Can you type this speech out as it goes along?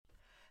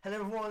Hello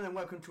everyone and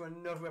welcome to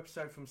another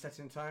episode from Set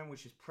in Tone,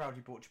 which is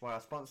proudly brought to you by our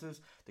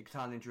sponsors, the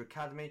Guitar Ninja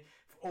Academy.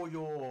 For all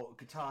your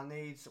guitar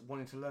needs,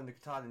 wanting to learn the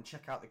guitar, then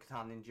check out the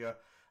Guitar Ninja.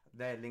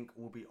 Their link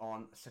will be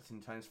on Set in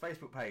Tone's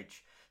Facebook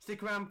page.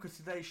 Stick around because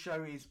today's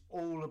show is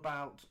all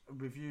about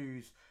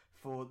reviews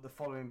for the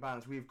following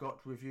bands. We've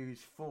got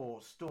reviews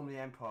for Storm the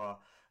Empire,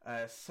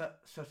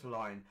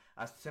 Sutterline,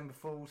 As December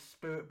Falls,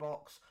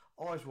 Spiritbox,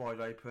 Eyes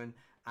Wide Open,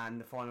 and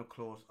The Final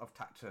Clause of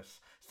Tactus.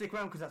 Stick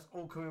around because that's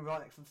all coming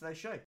right next on today's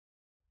show.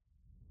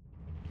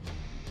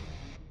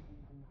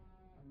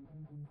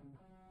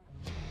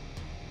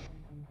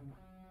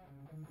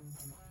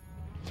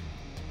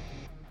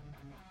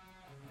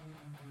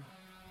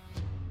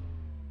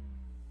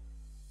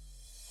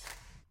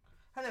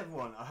 Hello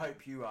everyone, I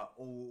hope you are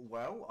all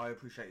well. I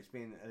appreciate it's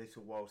been a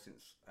little while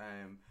since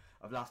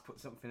I've last put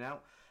something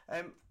out.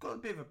 Got a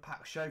bit of a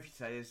packed show for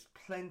today. There's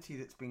plenty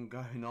that's been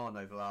going on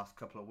over the last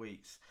couple of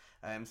weeks.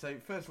 So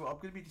first of all, I'm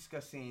going to be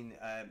discussing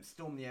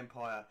Storm the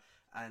Empire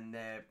and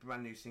their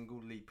brand new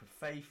single, Leap of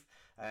Faith.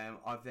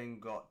 I've then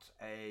got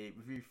a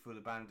review for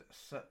the band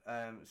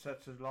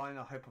Sutterline.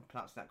 I hope I'm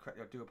pronouncing that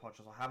correctly. I do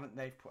apologise I haven't.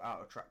 They've put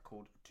out a track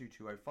called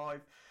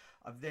 2205.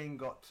 I've then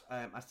got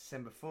As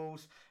December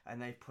Falls,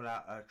 and they've put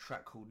out a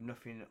track called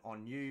Nothing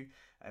on You.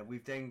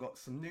 We've then got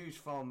some news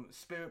from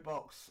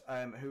Spiritbox,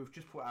 who've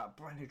just put out a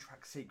brand new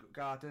track, Secret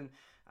Garden,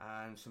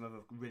 and some other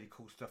really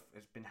cool stuff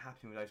has been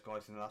happening with those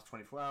guys in the last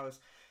 24 hours.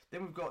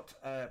 Then we've got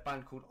a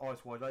band called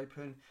Eyes Wide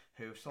Open,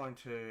 who have signed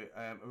to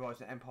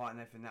Horizon Empire, and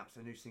they've announced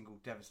a new single,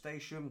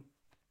 Devastation.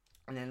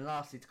 And then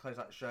lastly, to close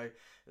out the show,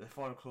 The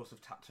Final Clause of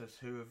Tactus,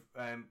 who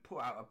have put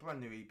out a brand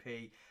new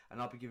EP,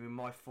 and I'll be giving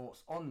my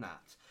thoughts on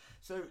that.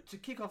 So to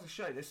kick off the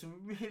show, there's some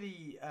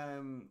really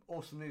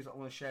awesome news that I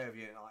want to share with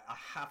you, and I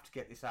have to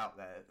get this out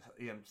there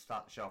to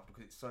start the show off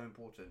because it's so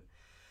important.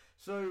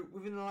 So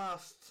within the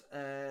last,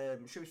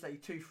 shall we say,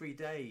 2-3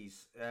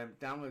 days,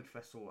 Download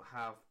Festival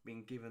have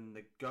been given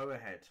the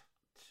go-ahead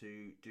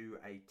to do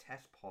a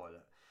test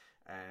pilot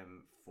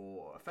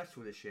for a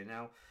festival this year.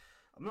 Now,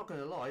 I'm not going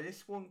to lie,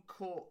 this one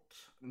caught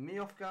me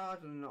off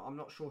guard, and I'm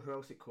not sure who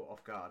else it caught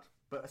off guard.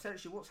 But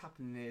essentially what's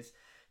happening is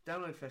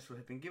Download Festival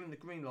have been given the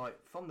green light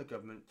from the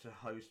government to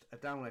host a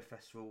Download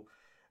Festival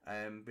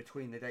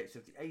between the dates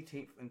of the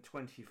 18th and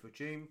 20th of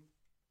June.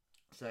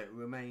 So it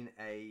will remain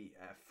a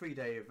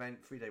 3-day event,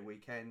 3-day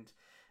weekend,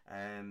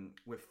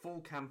 with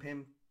full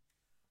camping.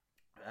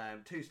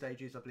 2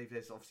 stages, I believe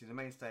there's obviously the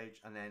main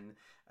stage and then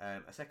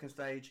a second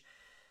stage.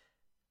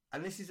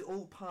 And this is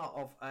all part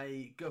of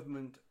a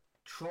government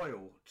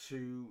trial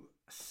to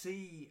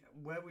see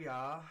where we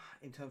are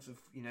in terms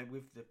of,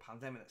 with the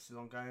pandemic that's still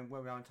ongoing,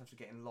 where we are in terms of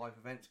getting live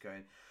events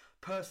going.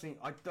 Personally,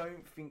 I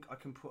don't think I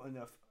can put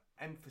enough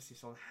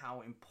emphasis on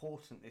how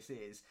important this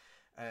is.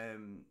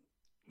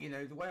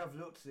 The way I've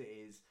looked at it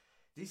is,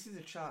 this is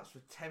a chance for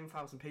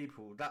 10,000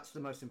 people. That's the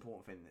most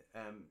important thing.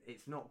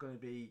 It's not going to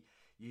be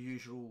your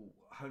usual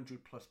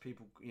 100 plus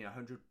people,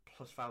 100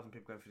 plus thousand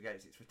people going through the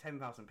gates. It's for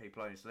 10,000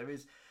 people only. So there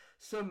is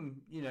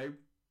some,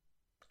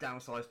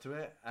 downsides to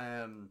it.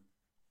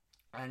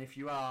 And if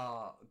you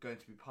are going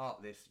to be part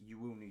of this, you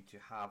will need to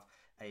have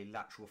a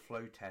lateral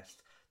flow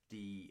test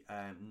the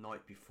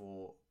night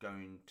before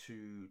going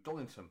to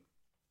Dollington.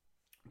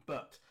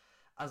 But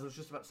as I was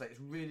just about to say, it's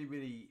really,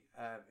 really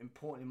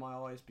important in my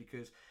eyes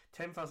because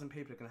 10,000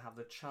 people are going to have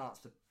the chance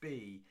to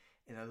be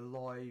in a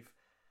live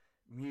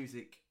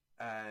music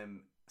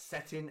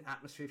setting,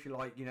 atmosphere, if you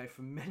like.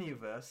 For many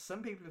of us,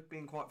 some people have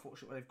been quite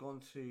fortunate where they've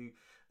gone to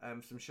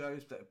some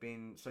shows that have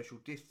been social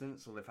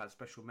distance, or they've had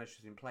special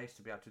measures in place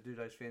to be able to do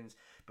those things.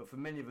 But for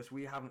many of us,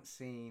 we haven't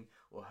seen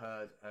or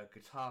heard a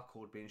guitar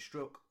chord being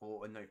struck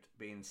or a note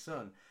being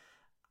sung.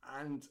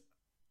 And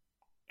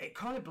it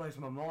kind of blows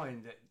my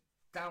mind that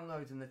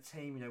Download and the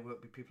team,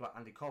 work with people like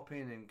Andy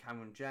Coppin and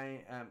Cameron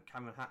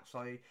Hack,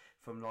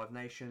 from Live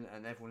Nation,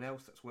 and everyone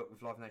else that's worked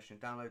with Live Nation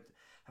and Download,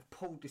 have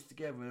pulled this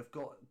together and have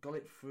got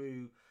it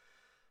through,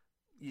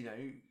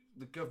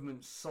 the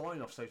government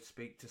sign off, so to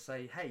speak, to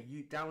say, hey,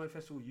 you Download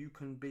Festival, you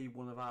can be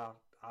one of our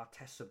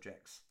test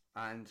subjects.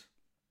 And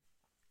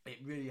it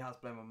really has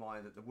blown my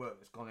mind that the work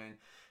that's gone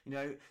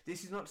in.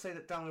 This is not to say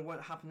that Download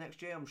won't happen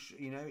next year. I'm sure,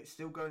 it's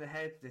still going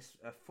ahead. There's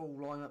a full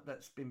lineup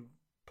that's been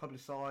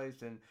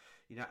publicised and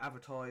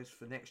advertised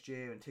for next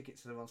year, and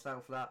tickets are on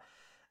sale for that.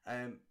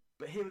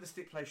 But here are the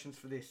stipulations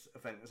for this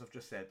event, as I've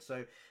just said.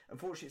 So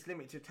unfortunately it's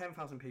limited to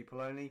 10,000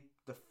 people only.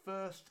 The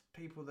first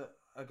people that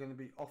are going to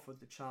be offered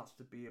the chance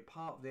to be a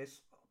part of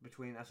this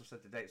between, as I said,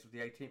 the dates of the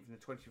 18th and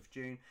the 20th of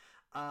June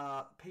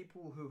are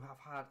people who have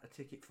had a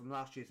ticket from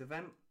last year's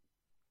event.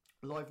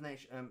 Live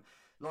Nation and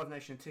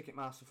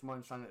Ticketmaster, from my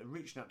understanding, are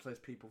reaching out to those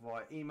people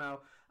via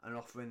email and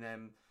offering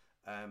them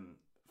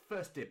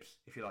first dibs,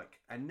 if you like.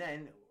 And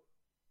then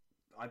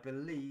I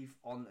believe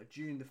on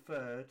June the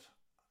 3rd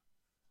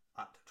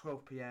at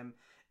 12 p.m.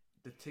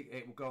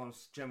 it will go on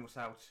general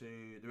sale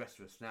to the rest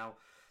of us. Now,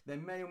 there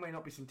may or may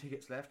not be some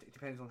tickets left. It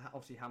depends on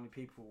obviously how many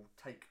people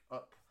take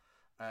up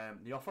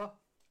the offer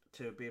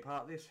to be a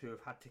part of this, who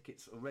have had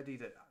tickets already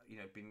that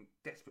been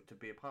desperate to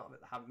be a part of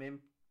it that haven't been.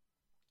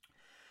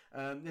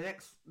 The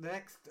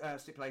next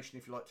stipulation,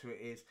 if you like, to it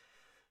is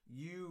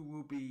you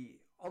will be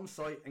on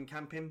site and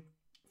camping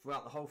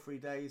throughout the whole 3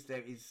 days.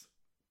 There is,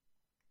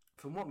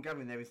 from what I'm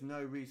gathering, there is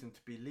no reason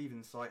to be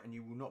leaving the site, and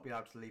you will not be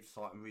able to leave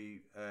the site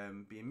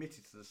and be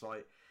admitted to the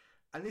site.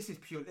 And this is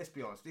pure. Let's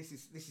be honest. This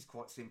is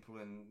quite simple,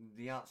 and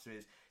the answer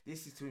is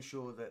this is to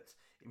ensure that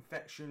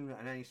infection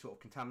and any sort of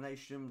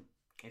contamination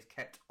is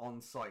kept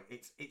on site.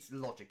 It's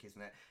logic,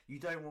 isn't it? You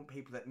don't want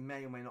people that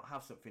may or may not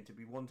have something to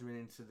be wandering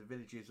into the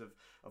villages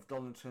of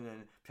Donington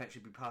and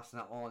potentially be passing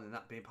that on, and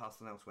that being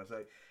passed on elsewhere.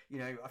 So, you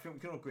know, I think we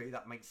can all agree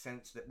that makes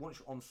sense, that once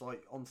you're on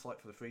site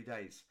for the 3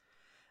 days.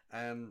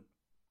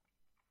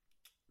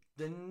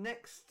 The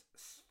next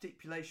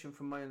stipulation,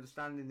 from my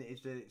understanding,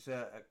 is that it's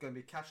going to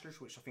be cashless,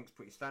 which I think is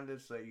pretty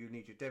standard. So you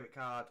need your debit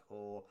card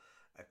or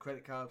a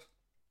credit card,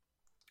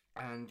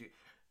 and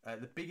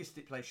the biggest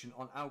stipulation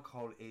on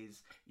alcohol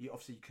is you'll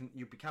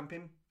be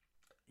camping.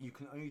 You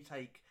can only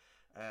take,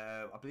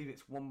 I believe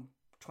it's 1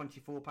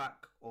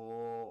 24-pack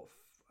or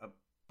a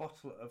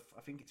bottle of,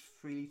 I think it's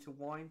 3 litre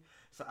wine.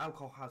 So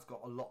alcohol has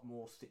got a lot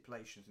more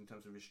stipulations in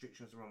terms of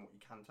restrictions around what you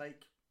can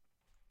take.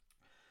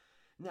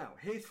 Now,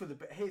 here's for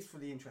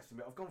the interesting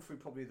bit. I've gone through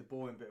probably the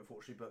boring bit,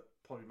 unfortunately, but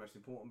probably the most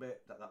important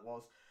bit that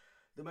was.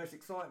 The most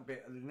exciting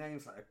bit are the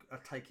names that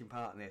are taking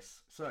part in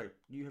this. So,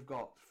 you have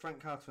got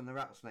Frank Carter and the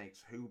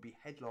Rattlesnakes, who will be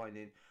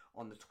headlining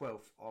on the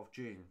 12th of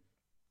June.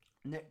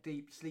 Neck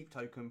Deep, Sleep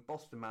Token,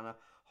 Boston Manor,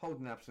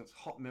 Holding Absence,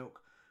 Hot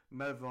Milk,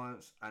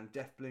 Malevolence and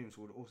Deaf Blooms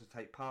will also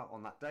take part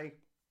on that day.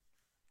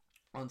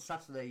 On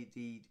Saturday,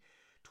 the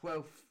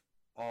 12th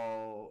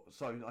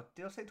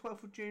did I say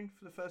 12th of June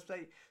for the first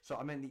day? So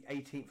I meant the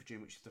 18th of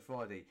June, which is the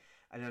Friday.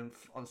 And then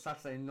on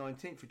Saturday, the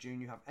 19th of June,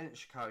 you have Ennett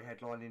Shikari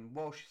headlining,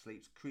 While She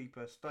Sleeps,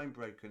 Creeper,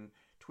 Stonebroken,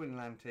 Twin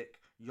Atlantic,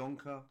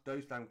 Yonka,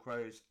 Those Damn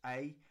Crows,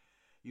 A,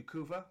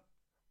 Yukuva,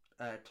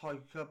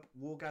 Tiger Cub,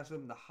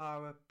 Wargasm, The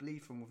Hara,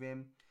 Bleed From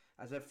Within,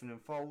 As Everything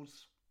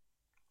Unfolds,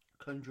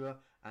 Conjurer,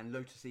 and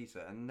Lotus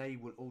Eater. And they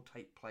will all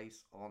take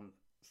place on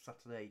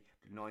Saturday,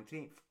 the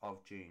 19th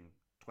of June,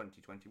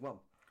 2021.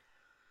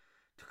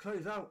 To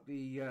close out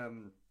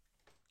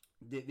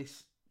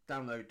this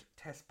download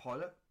test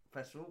pilot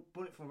festival,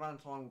 Bullet for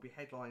Valentine will be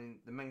headlining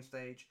the main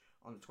stage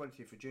on the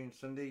 20th of June,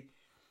 Sunday.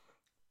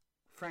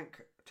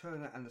 Frank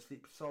Turner and the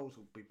Sleep Souls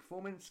will be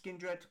performing.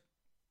 Skindred,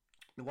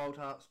 The Wild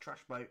Hearts,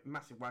 Trash Boat,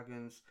 Massive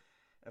Wagons,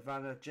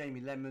 Havana,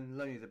 Jamie Lemon,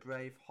 Lonely the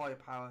Brave, Higher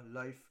Power,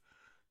 Loaf,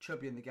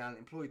 Chubby and the Gang,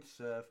 Employed to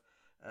Serve,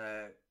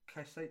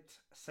 Cassette,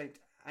 St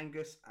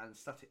Angus and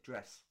Static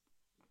Dress.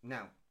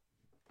 Now,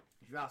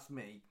 if you ask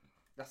me,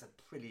 that's a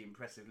pretty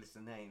impressive list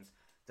of names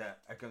that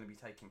are going to be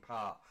taking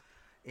part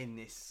in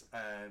this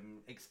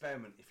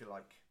experiment, if you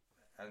like,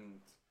 and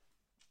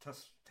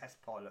test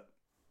pilot.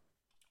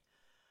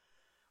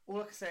 All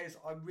I can say is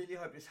I really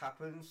hope this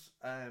happens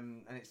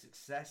and it's a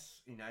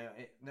success. You know,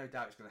 no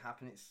doubt it's going to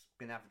happen. It's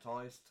been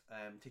advertised.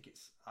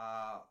 Tickets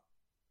are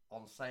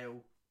on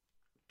sale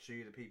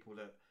to the people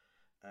that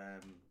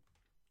have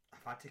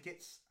had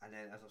tickets, and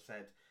then, as I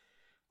said,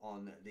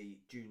 on the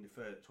June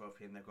the 3rd at 12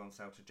 p.m. they've gone on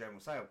sale to general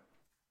sale.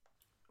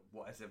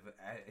 What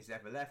is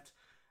ever left,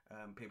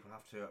 people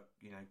have to,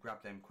 you know,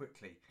 grab them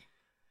quickly.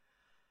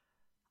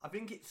 I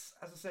think it's,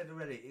 as I said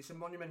already, it's a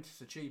monumentous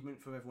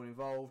achievement for everyone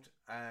involved.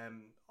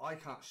 I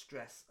can't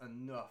stress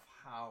enough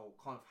how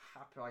kind of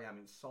happy I am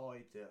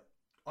inside that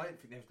I don't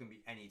think there's going to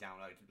be any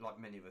download, like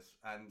many of us,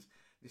 and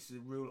this is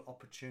a real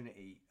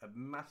opportunity, a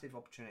massive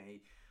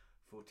opportunity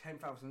for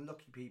 10,000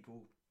 lucky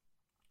people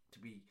to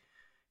be,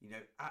 you know,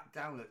 at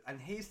download. And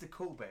here's the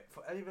cool bit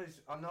for anybody.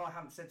 I know I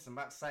haven't said this, I'm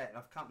about to say it, and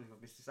I can't believe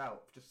I've missed this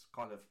out. I've just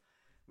kind of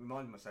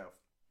reminded myself.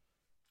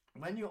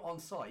 When you're on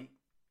site,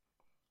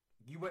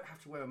 you won't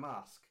have to wear a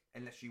mask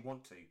unless you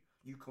want to.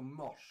 You can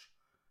mosh,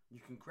 you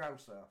can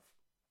crowd surf.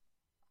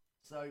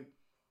 So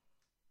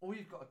all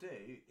you've got to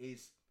do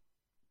is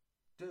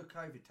do a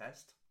COVID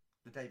test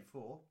the day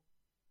before,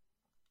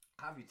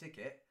 have your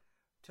ticket,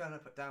 turn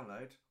up at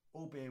download.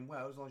 All being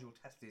well, as long as your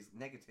test is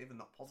negative and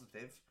not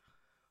positive,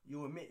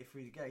 you're admitted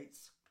through the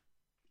gates.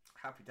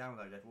 Happy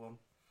download, everyone.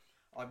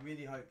 I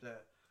really hope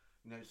that,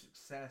 you know,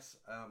 success.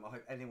 I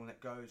hope anyone that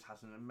goes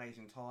has an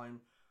amazing time.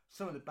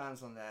 Some of the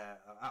bands on there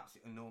are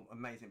absolutely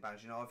amazing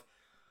bands. You know,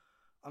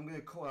 I'm going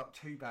to call out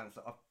 2 bands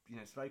that I've, you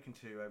know, spoken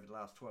to over the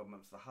last 12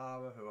 months. The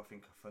Hara, who I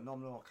think are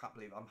phenomenal. I can't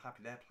believe I'm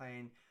happy they're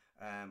playing.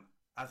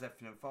 As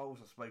Everything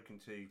Unfolds, I've spoken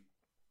to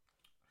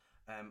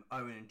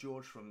Owen and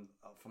George from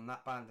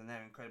that band, and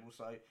they're incredible.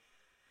 So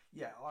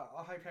yeah,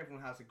 I hope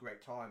everyone has a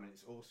great time and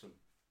it's awesome.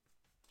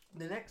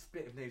 The next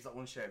bit of news I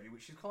want to share with you,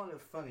 which is kind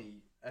of funny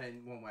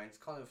in one way, it's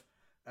kind of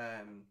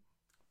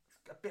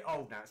a bit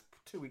old now, it's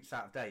 2 weeks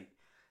out of date,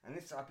 and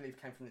this I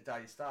believe came from the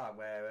Daily Star,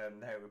 where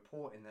they were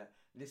reporting that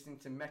listening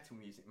to metal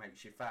music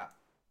makes you fat.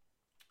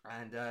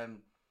 And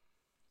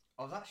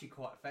I was actually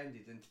quite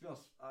offended, and to be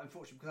honest,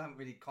 unfortunately, because I haven't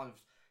really kind of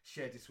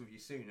shared this with you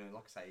sooner,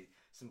 like I say,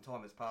 some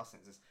time has passed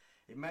since this,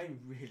 it made me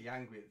really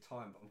angry at the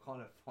time, but I'm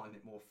kind of finding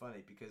it more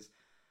funny, because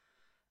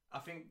I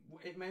think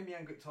it made me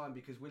angry at the time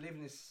because we live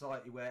in a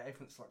society where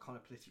everything's like kind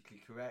of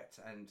politically correct,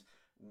 and,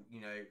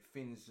 you know,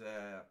 things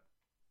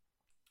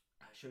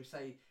shall we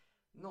say,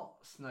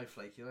 not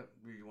snowflakey. I don't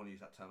really want to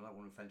use that term. I don't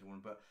want to offend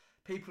anyone, but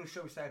people are,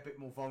 shall we say, a bit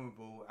more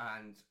vulnerable,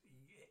 and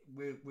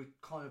we're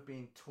kind of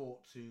being taught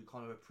to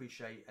kind of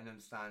appreciate and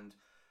understand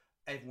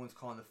everyone's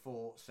kind of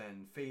thoughts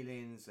and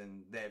feelings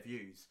and their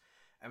views.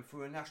 And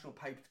for a national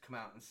paper to come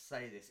out and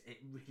say this, it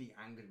really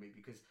angered me,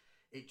 because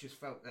it just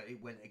felt that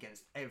it went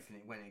against everything.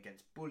 It went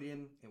against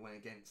bullying. It went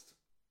against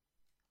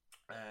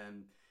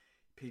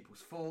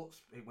people's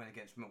thoughts. It went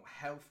against mental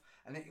health.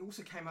 And it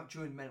also came out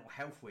during Mental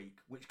Health Week,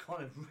 which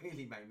kind of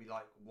really made me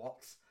like,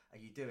 what are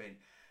you doing?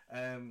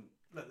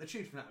 Look, the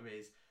truth of the matter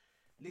is,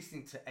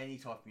 listening to any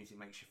type of music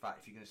makes you fat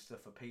if you're going to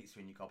stuff a pizza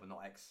in your gob and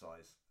not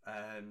exercise.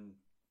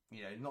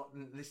 You know, not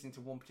listening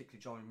to one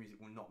particular genre of music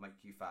will not make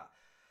you fat.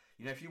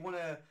 You know, if you want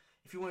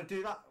to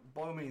do that,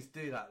 by all means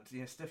do that.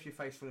 You know, stuff your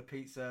face full of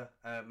pizza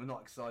and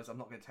not exercise. I'm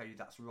not going to tell you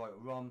that's right or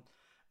wrong.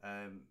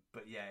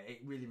 But yeah, it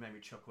really made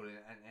me chuckle and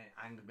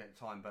angered me at the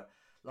time. But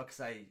like I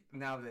say,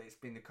 now that it's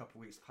been a couple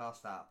of weeks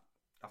past that,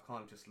 I've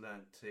kind of just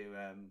learnt to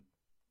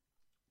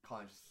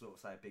kind of just sort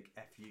of say a big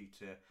F you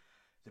to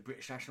the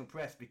British National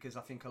Press, because I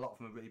think a lot of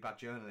them are really bad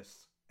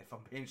journalists, if I'm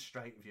being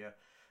straight with you.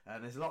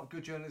 There's a lot of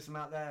good journalism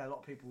out there. A lot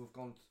of people have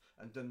gone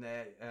and done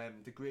their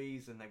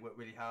degrees and they work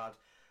really hard.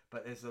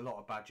 But there's a lot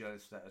of bad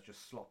journalists that are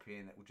just sloppy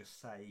and that will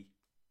just say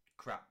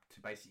crap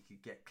to basically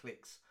get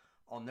clicks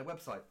on their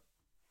website.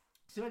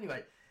 So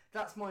anyway,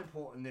 that's my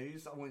important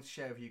news I wanted to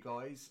share with you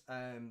guys.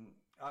 I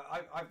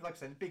like I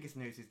said, the biggest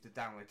news is the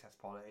download test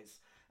pilot. It's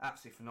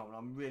absolutely phenomenal.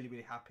 I'm really,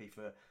 really happy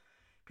for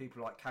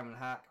people like Cameron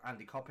Hack,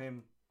 Andy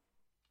Coppin,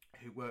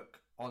 who work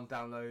on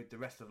Download, the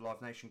rest of the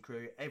Live Nation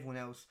crew, everyone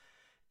else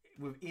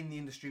within the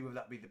industry, whether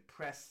that be the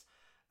press,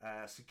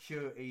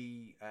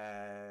 security,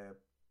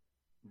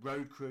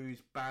 road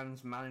crews,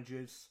 bands,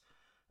 managers,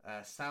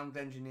 sound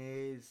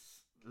engineers,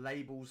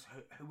 labels,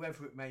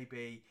 whoever it may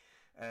be,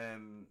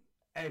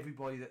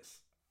 everybody that's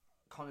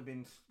kind of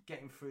been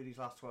getting through these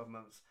last 12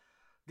 months.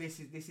 This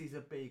is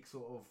a big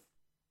sort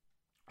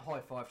of high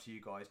five to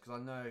you guys,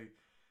 because I know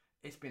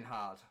it's been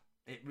hard.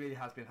 It really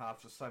has been hard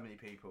for so many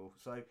people.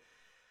 So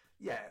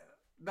yeah,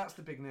 that's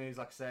the big news.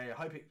 Like I say, I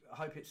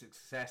hope it's a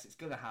success. It's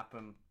going to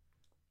happen.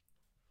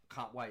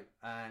 Can't wait.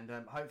 And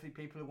hopefully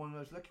people are one of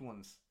those lucky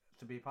ones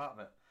to be a part of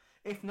it.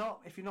 If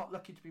not, if you're not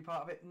lucky to be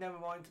part of it, never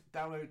mind.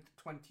 Download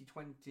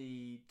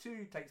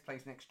 2022 takes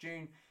place next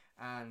June,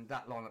 and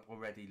that lineup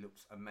already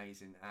looks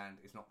amazing and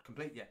is not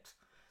complete yet.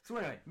 So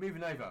anyway,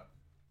 moving over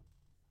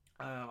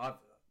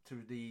to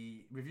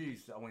the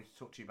reviews that I wanted to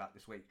talk to you about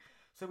this week.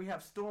 So we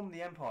have Storm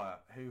the Empire,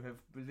 who have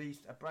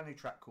released a brand new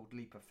track called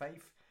Leap of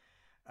Faith.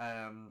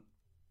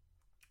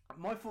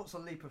 My thoughts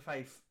on Leap of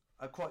Faith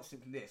are quite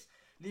simply this.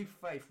 Leap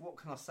of Faith, what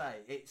can I say?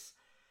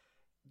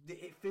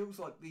 It feels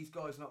like these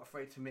guys are not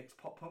afraid to mix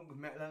pop punk with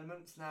metal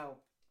elements. Now,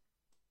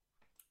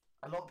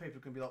 a lot of people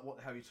can be like, what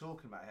the hell are you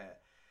talking about here?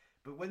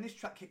 But when this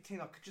track kicked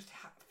in, I could just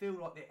feel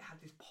like it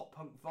had this pop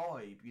punk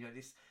vibe, you know,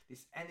 this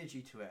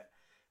energy to it.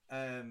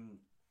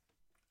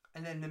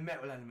 And then the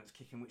metal elements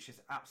kick in, which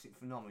is absolutely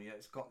phenomenal. You know,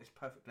 it's got this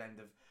perfect blend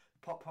of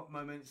pop punk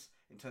moments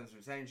in terms of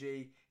its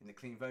energy, in the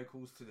clean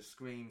vocals, to the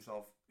screams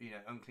of, you know,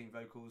 unclean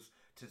vocals,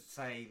 to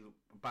say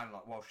a band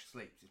like While She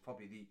Sleeps. It's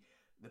probably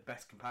the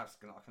best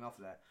comparison I can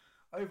offer there.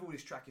 Overall,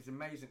 this track is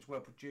amazing. It's well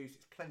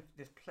produced.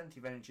 There's plenty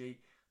of energy,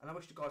 and I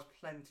wish the guys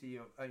plenty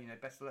of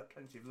best of luck,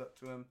 plenty of luck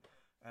to them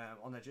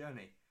on their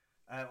journey.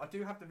 I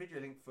do have the video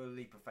link for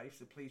Leap of Faith,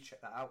 so please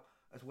check that out,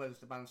 as well as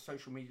the band's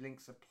social media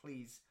links. So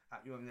please,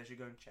 at your own leisure,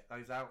 go and check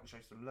those out and show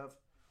some love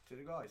to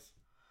the guys.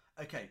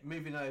 Okay,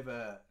 moving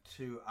over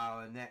to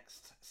our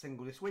next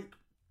single this week.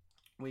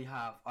 We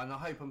have, and I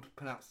hope I'm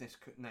pronouncing this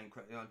name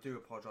correctly, I do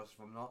apologise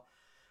if I'm not.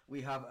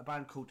 We have a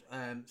band called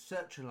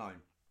Searcher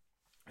Line,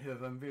 who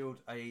have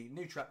unveiled a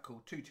new track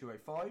called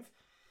 2205.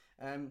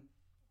 I'm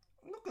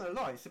not going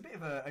to lie, it's a bit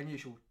of an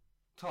unusual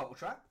title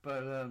track,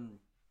 but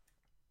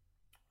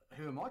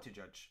who am I to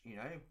judge, you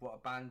know, what a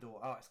band or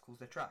artist calls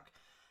their track.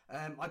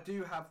 I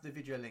do have the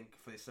video link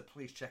for this, so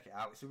please check it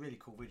out. It's a really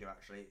cool video,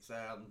 actually. It's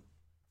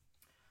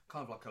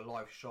kind of like a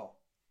live shot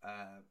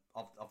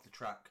of the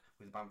track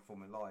with the band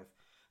performing live.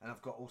 And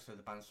I've got also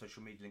the band's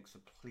social media links, so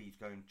please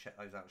go and check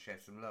those out and share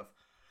some love.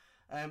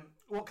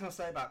 What can I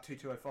say about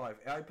 2205?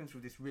 It opens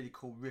with this really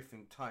cool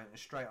riffing tone and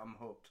straight I'm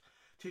hooked.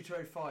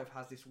 2205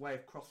 has this way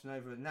of crossing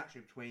over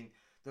naturally between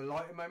the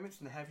lighter moments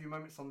and the heavier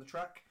moments on the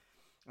track.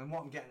 And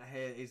what I'm getting at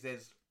here is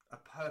there's a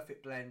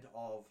perfect blend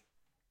of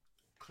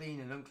clean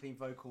and unclean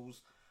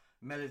vocals,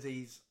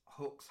 melodies,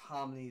 hooks,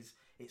 harmonies.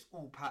 It's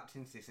all packed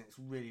into this, and it's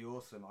really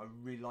awesome. I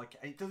really like it,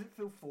 and it doesn't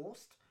feel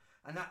forced.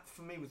 And that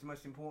for me was the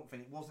most important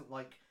thing. It wasn't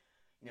like,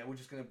 you know, we're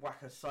just going to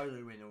whack a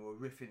solo in or a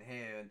riff in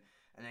here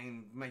and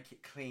then make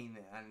it clean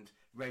and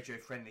radio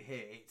friendly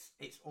here.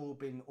 It's all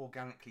been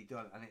organically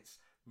done, and it's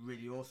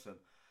really awesome.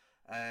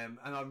 And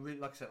I really,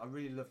 like I said, I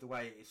really love the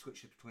way it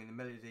switches between the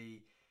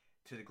melody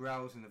to the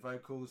growls and the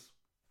vocals.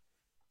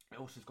 It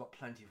also has got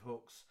plenty of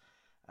hooks,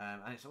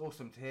 and it's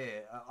awesome to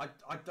hear.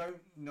 I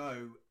don't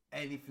know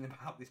anything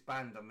about this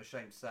band, I'm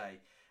ashamed to say,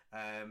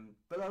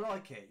 but I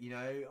like it. You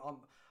know,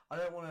 I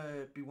don't want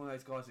to be one of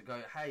those guys that go,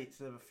 hey, it's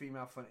a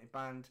female fronted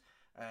band,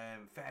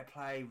 fair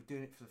play, we're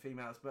doing it for the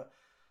females. But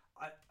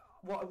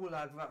what I will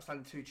add, without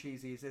sounding too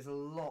cheesy, is there's a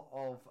lot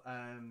of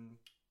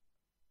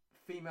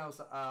females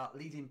that are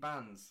leading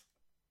bands,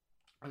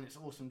 and it's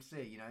awesome to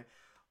see. You know,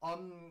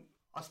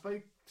 I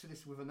spoke to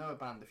this with another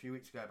band a few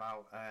weeks ago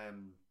about,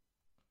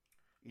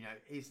 you know,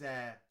 is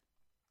there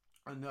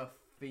enough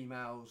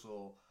females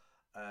or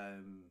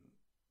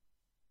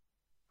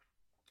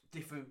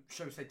different,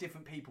 shall we say,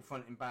 different people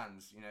fronting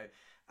bands, you know?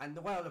 And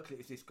the way I look at it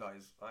is this,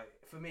 guys.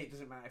 For me, it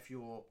doesn't matter if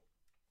you're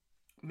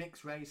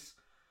mixed race,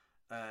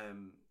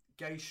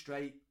 gay,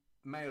 straight,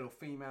 male or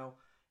female.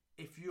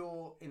 If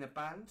you're in a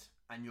band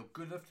and you're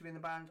good enough to be in the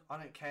band, I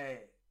don't care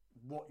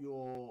what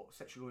your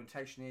sexual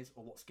orientation is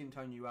or what skin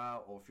tone you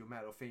are or if you're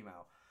male or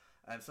female.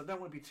 So I don't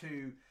want to be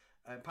too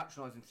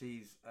patronising to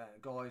these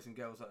guys and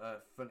girls that are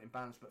fronting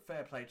bands, but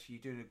fair play to you,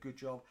 doing a good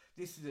job.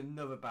 This is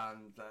another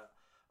band that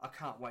I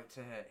can't wait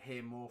to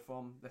hear more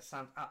from. They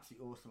sound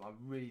absolutely awesome. I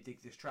really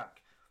dig this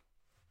track.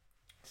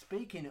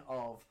 Speaking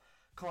of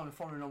kind of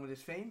following along with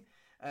this theme,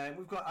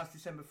 we've got As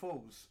December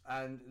Falls,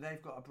 and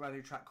they've got a brand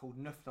new track called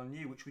Nothing On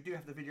You, which we do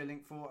have the video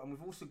link for, and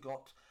we've also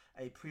got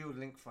a pre-order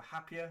link for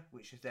Happier,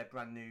 which is their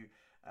brand new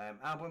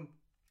album,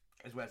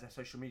 as well as their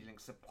social media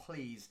links. So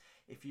please,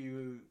 if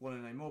you want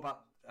to know more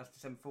about As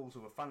December Falls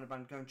or a fan of the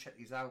band, go and check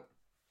these out.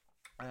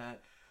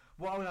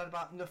 What I would add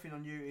about Nothing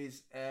On You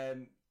is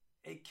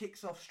it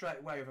kicks off straight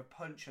away with a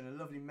punch and a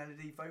lovely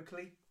melody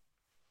vocally.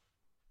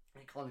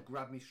 It kind of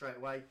grabbed me straight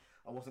away.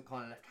 I wasn't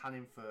kind of left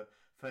hanging for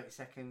 30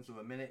 seconds or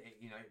a minute. It,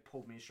 you know, it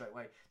pulled me in straight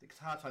away. The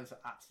guitar tones are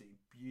absolutely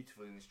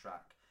beautiful in this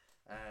track.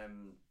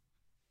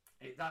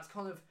 That's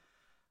kind of,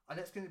 and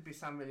it's going to be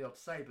sound really odd to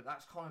say, but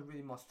that's kind of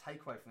really my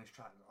takeaway from this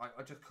track.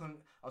 I just couldn't,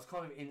 I was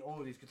kind of in all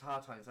of these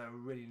guitar tones. They were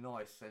really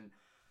nice, and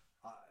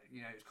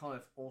you know, it's kind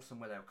of awesome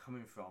where they were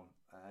coming from.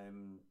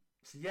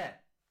 So yeah,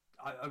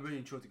 I really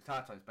enjoyed the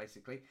guitar tones,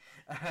 basically.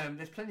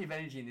 There's plenty of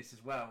energy in this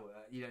as well.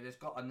 You know, there's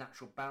got a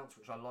natural bounce,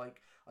 which I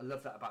like. I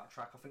love that about a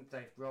track. I think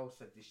Dave Grohl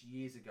said this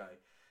years ago,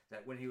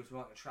 that when he was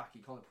writing a track, he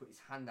kind of put his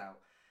hand out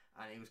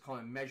and he was kind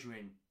of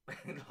measuring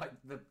like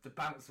the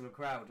bounce of a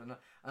crowd, and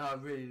I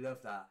really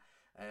love that.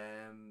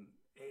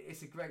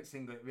 It's a great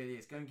single, it really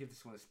is. Go and give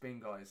this one a spin,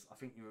 guys. I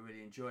think you will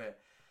really enjoy it.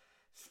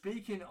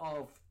 Speaking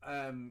of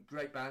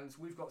great bands,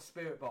 we've got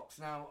Spiritbox.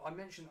 Now, I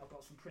mentioned I've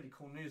got some pretty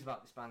cool news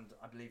about this band,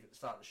 I believe, at the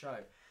start of the show.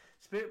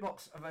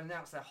 Spiritbox have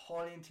announced their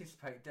highly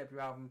anticipated debut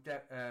album,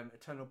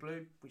 Eternal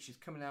Blue, which is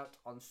coming out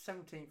on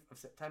 17th of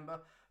September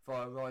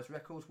via Rise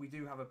Records. We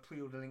do have a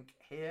pre-order link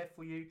here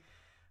for you.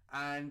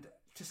 And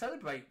to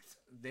celebrate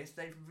this,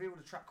 they've revealed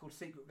a track called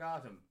Secret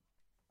Garden,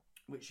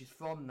 which is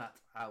from that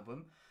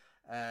album.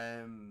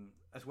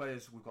 As well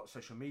as we've got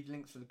social media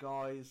links for the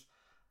guys.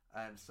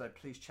 So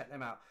please check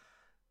them out.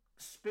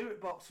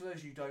 Spiritbox, for those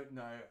of you who don't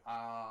know,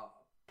 are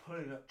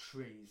pulling up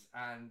trees.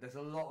 And there's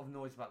a lot of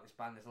noise about this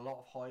band. There's a lot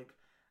of hype.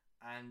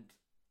 And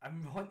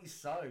rightly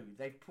so.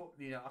 They've put,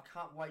 you know, I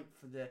can't wait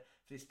for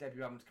this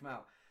debut album to come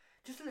out.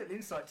 Just a little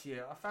insight to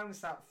you. I found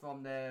this out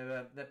from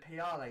their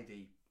PR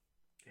lady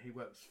who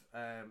works,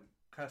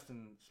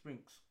 Kirsten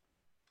Sprinks,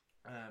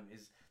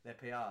 is their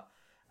PR,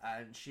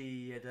 and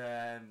she had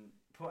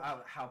put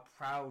out how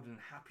proud and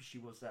happy she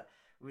was that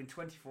within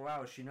 24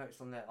 hours she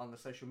noticed on the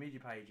social media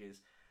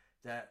pages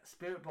that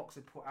Spiritbox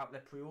had put out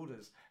their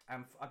pre-orders,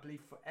 and I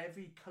believe for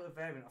every colour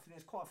variant, I think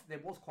there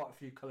was quite a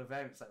few colour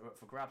variants that were up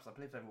for grabs. I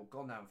believe they've all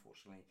gone now,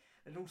 unfortunately.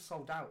 They'd all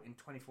sold out in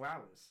 24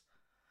 hours,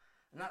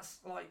 and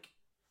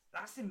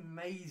that's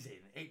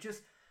amazing. It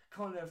just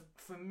kind of,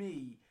 for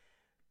me,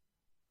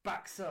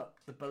 backs up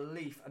the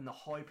belief and the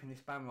hype in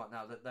this band right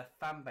now, that their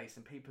fan base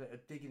and people that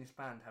are digging this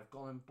band have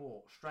gone and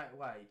bought straight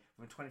away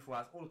within 24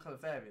 hours all the colour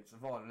variants of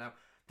vinyl. Now,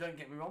 don't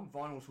get me wrong,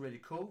 vinyl's really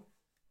cool.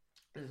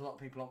 There's a lot of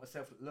people like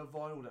myself that love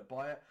vinyl, that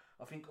buy it.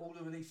 I think all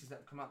the releases that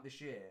have come out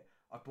this year,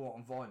 I bought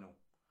on vinyl.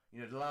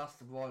 You know, the last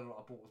vinyl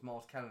I bought was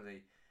Miles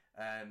Kennedy,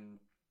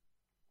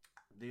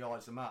 The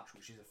Eyes of March,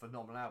 which is a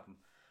phenomenal album.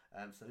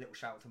 So a little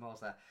shout out to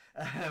Miles there.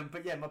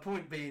 But yeah, my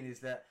point being is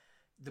that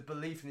the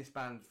belief in this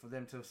band, for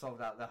them to have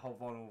sold out their whole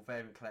vinyl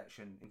variant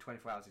collection in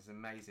 24 hours is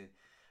amazing.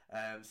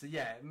 So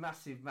yeah,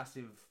 massive,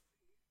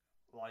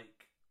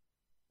 like,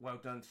 well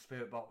done to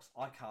Spiritbox.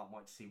 I can't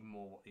wait to see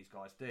more what these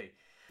guys do.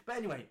 But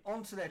anyway,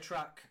 on to their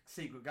track,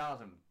 Secret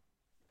Garden.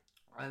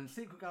 And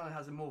Secret Garden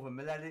has a more of a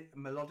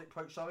melodic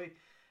approach,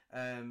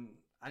 and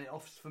it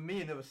offers, for me,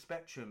 another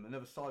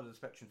side of the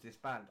spectrum to this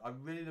band. I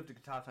really love the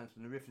guitar tones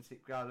from the riff in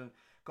Secret Garden.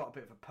 Got a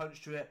bit of a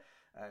punch to it,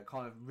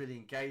 kind of really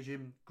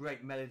engaging.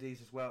 Great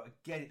melodies as well.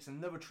 Again, it's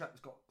another track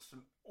that's got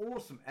some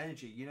awesome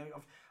energy. You know,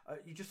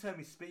 you just heard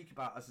me speak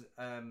about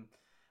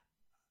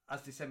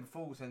as December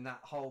Falls and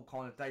that whole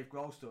kind of Dave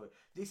Grohl story.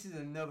 This is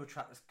another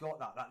track that's got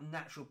that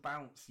natural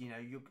bounce. You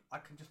know, I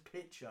can just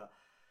picture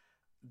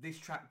this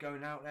track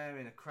going out there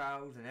in a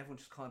crowd and everyone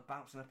just kind of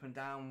bouncing up and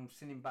down,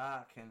 singing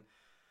back, and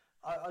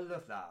I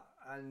love that.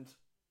 And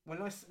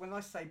when I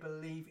say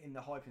believe in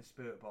the hype in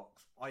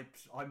Spiritbox,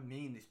 I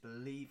mean this,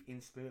 believe in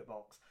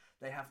Spiritbox.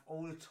 They have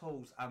all the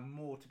tools and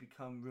more to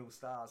become real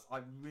stars.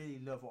 I really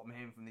love what I'm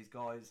hearing from these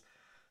guys.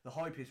 The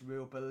hype is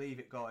real, believe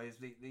it, guys.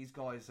 These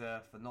guys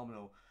are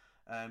phenomenal.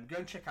 Go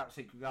and check out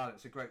Secret Garden.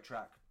 It's a great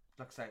track.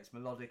 Like I say, it's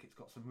melodic. It's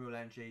got some real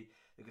energy.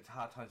 The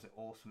guitar tones are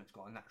awesome. It's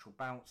got a natural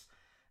bounce.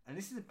 And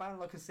this is a band,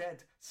 like I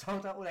said,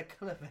 sold out all their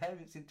colour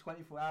variants in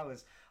 24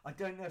 hours. I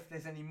don't know if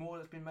there's any more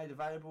that's been made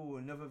available or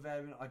another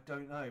variant. I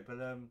don't know. But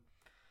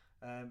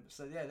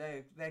so yeah,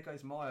 there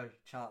goes my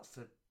chance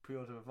to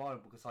pre-order a vinyl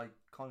because I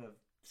kind of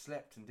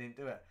slept and didn't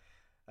do it.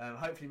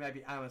 Hopefully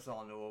maybe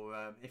Amazon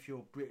or if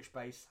you're British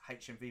based,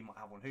 HMV might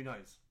have one, who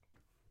knows.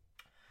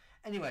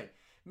 Anyway,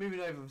 moving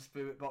over from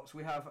Spirit Box,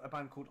 we have a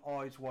band called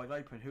Eyes Wide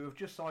Open who have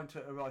just signed to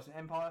Horizon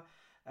Empire,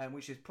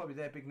 which is probably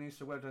their big news,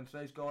 so well done to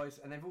those guys.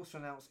 And they've also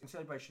announced in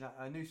celebration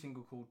a new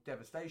single called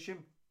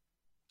Devastation,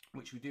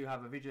 which we do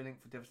have a video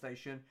link for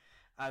Devastation,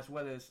 as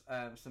well as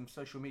some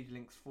social media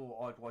links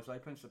for Eyes Wide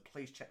Open, so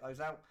please check those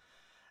out.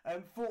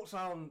 Thoughts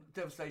on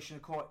Devastation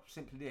are quite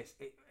simply this.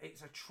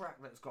 It's a track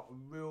that's got a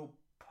real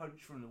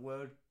punch from the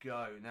word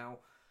go. Now,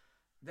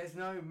 there's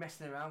no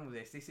messing around with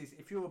this. This is,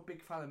 if you're a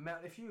big fan of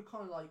metal, if you're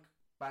kind of like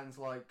bands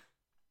like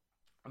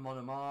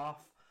Amon Amarth,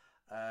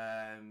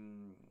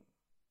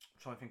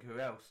 trying to think who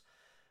else,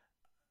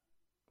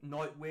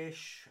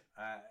 Nightwish,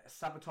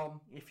 Sabaton.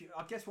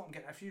 I guess what I'm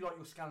getting, if you like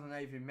your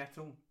Scandinavian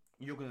metal,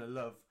 you're gonna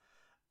love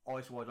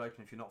Eyes Wide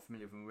Open if you're not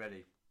familiar with them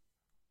already.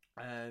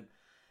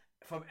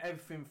 From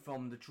everything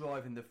from the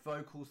drive in the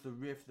vocals, the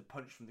riff, the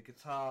punch from the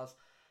guitars,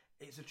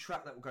 it's a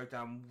track that will go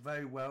down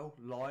very well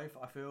live.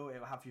 I feel it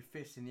will have your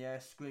fists in the air,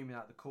 screaming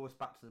out the chorus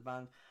back to the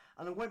band.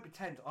 And I won't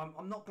pretend,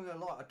 I'm not going to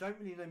lie, I don't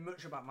really know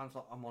much about bands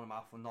like Amon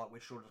Amarth or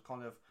Nightwish, or just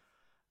kind of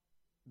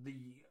the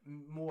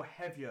more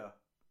heavier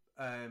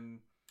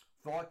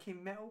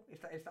Viking metal,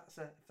 if that's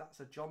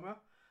a genre,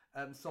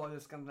 side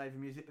of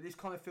Scandinavian music. But this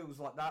kind of feels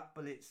like that,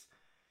 but it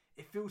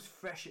feels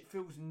fresh, it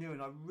feels new,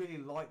 and I really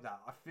like that.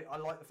 I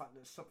like the fact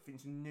that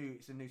something's new,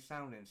 it's a new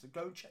sounding. So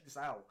go and check this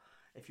out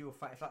if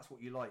that's what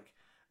you like.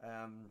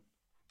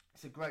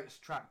 It's a great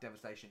track,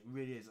 Devastation. It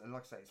really is, and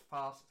like I say, it's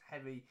fast, it's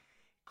heavy.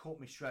 It caught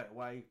me straight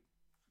away.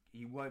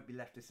 You won't be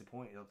left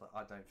disappointed,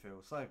 I don't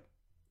feel. So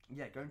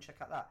yeah, go and check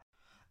out that.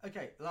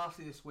 Okay,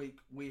 lastly this week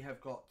we have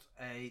got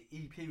a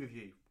EP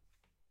review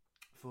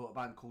for a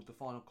band called The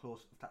Final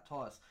Clause of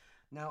Tactias.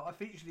 Now, I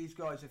featured these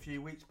guys a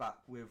few weeks back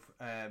with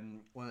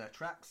one of their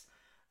tracks,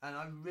 and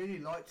I really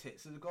liked it.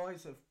 So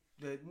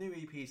the new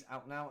EP is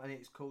out now, and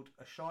it's called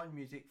A Shine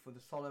Music for the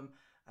Solemn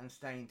and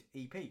Stained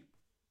EP.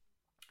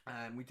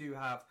 And we do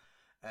have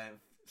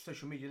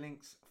social media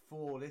links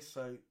for this,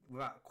 so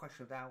without a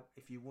question of doubt,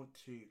 if you want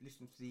to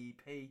listen to the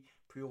EP,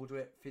 pre-order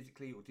it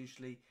physically or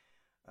digitally,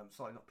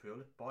 sorry, not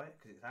pre-order, buy it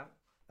because it's out.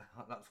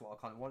 That's what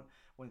I kind of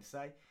wanted to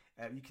say.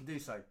 You can do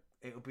so.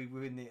 It'll be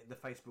within the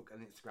Facebook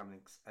and Instagram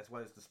links, as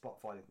well as the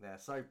Spotify link there.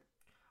 So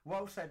what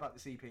I'll say about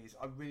this EP is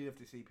I really love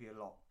this EP a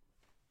lot.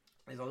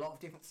 There's a lot of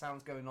different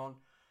sounds going on,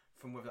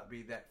 from whether that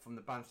be from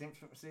the band's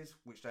influences,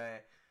 which they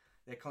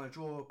kind of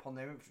draw upon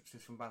their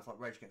influences from bands like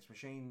Rage Against the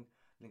Machine,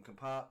 Linkin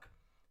Park,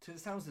 to the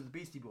sounds of the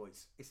Beastie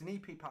Boys. It's an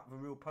EP packed with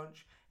a real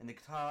punch in the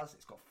guitars.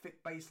 It's got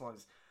thick bass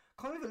lines,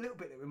 kind of a little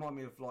bit that remind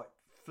me of like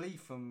Flea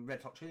from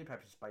Red Hot Chili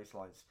Peppers bass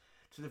lines.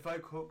 To the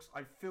vocal hooks,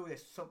 I feel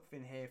there's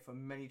something here for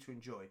many to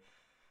enjoy.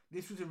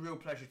 This was a real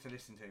pleasure to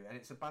listen to, and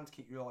it's a band to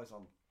keep your eyes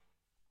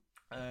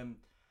on.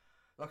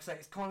 Like I say,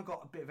 it's kind of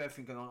got a bit of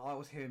everything going on. I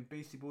was hearing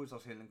Beastie Boys, I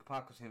was hearing Linkin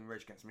Park, I was hearing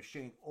Rage Against the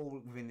Machine,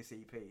 all within this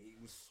EP. It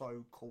was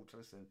so cool to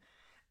listen.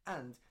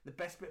 And the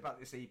best bit about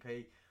this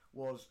EP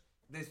was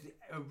there's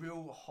a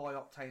real high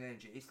octane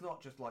energy. It's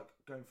not just like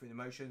going through the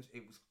motions.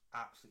 It was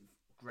absolutely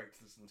great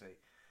to listen to.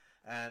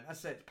 As I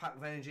said, it's packed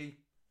with energy.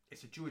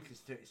 It's a joy to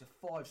listen to. It's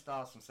a 5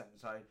 stars from Set the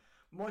Tone.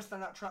 My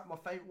standout track, my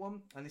favourite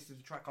one, and this is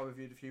a track I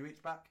reviewed a few weeks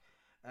back,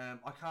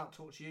 I Can't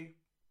Talk to You.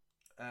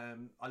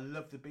 I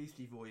love the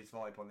Beastie Boys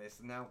vibe on this.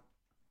 And now,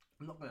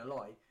 I'm not going to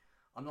lie,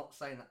 I'm not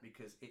saying that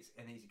because it's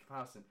an easy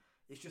comparison.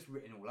 It's just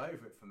written all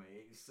over it for me.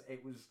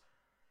 It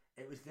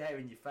was there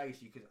in your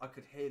face. I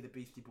could hear the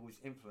Beastie Boys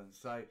influence.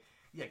 So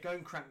yeah, go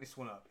and crank this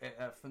one up.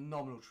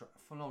 Phenomenal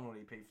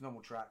EP,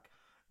 phenomenal track.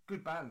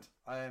 Good band.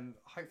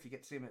 Hopefully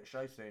get to see them at a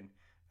show soon.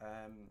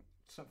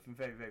 Something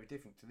very, very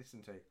different to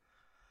listen to.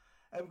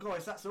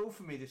 Guys, that's all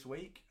for me this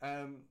week.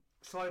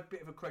 So a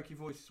bit of a croaky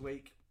voice this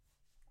week.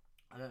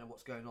 I don't know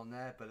what's going on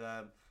there, but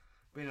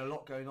been a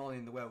lot going on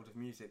in the world of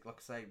music. Like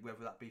I say,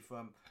 whether that be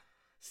from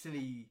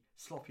silly,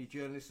 sloppy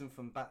journalism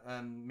from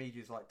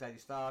medias like Daily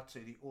Star, to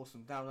the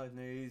awesome Download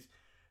News,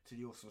 to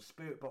the awesome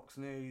Spirit Box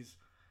News.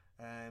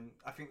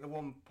 I think the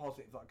one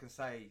positive that I can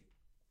say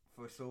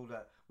for us all,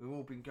 that we've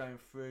all been going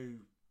through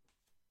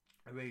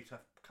a really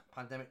tough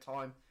pandemic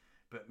time,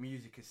 but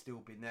music has still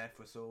been there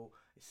for us all.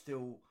 It's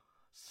still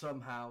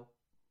somehow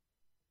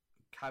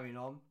carrying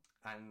on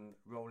and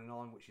rolling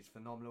on, which is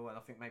phenomenal. And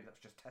I think maybe that's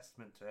just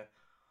testament to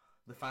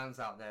the fans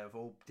out there of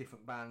all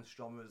different bands,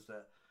 genres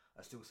that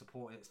are still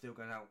supporting it, still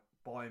going out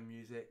buying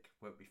music,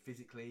 whether it be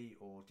physically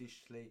or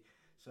digitally.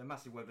 So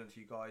massive well done to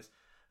you guys.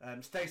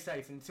 Stay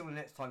safe, and until the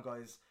next time,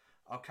 guys,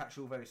 I'll catch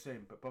you all very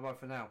soon. But bye bye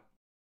for now.